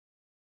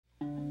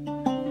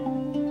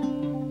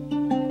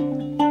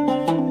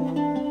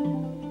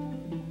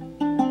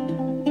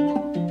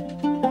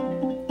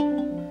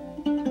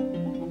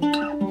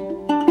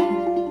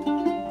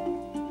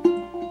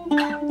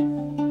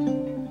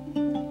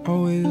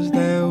always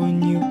there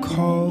when you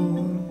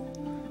call,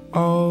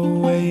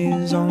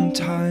 always on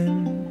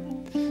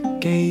time.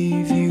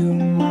 Gave you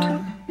my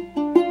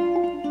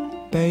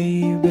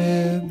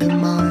baby, be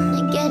mine.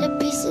 And get a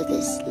piece of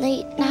this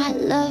late night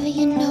love,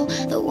 you know,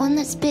 the one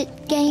that spit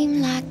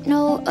game like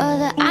no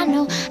other. I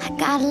know I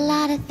got a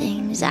lot of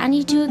things I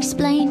need to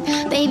explain.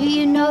 Baby,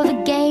 you know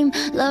the game,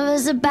 love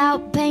is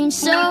about pain.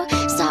 So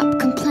stop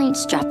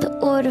complaints, drop the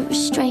order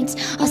restraints.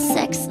 Our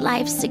sex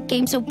life's a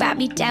game, so bat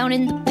me down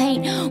in the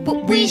paint.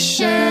 What we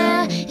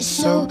share is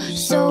so,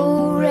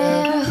 so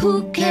rare.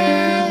 Who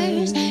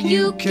cares?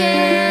 You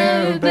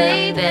care,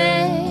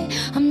 baby.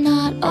 I'm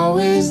not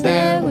always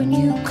there when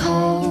you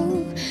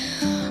call,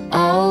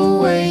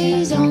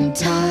 always on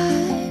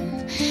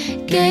time.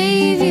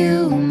 Gave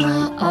you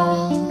my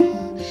all,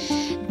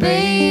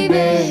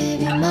 baby,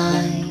 be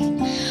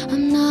mine.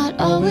 I'm not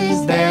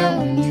always there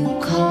when you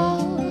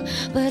call,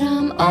 but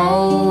I'm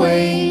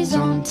always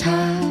on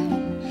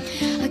time.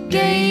 I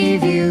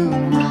gave you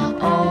my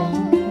all,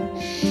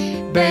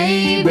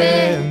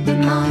 baby, be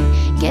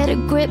mine. Get a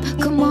grip,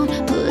 come on,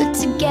 pull it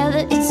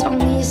together. It's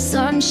only a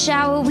sun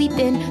shower. We've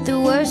been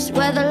through worse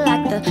weather,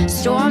 like the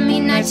stormy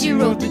nights. You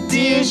wrote the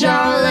Dear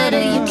John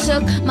letter. You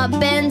took my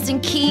Benz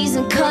and keys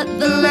and cut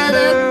the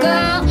leather.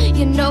 Girl,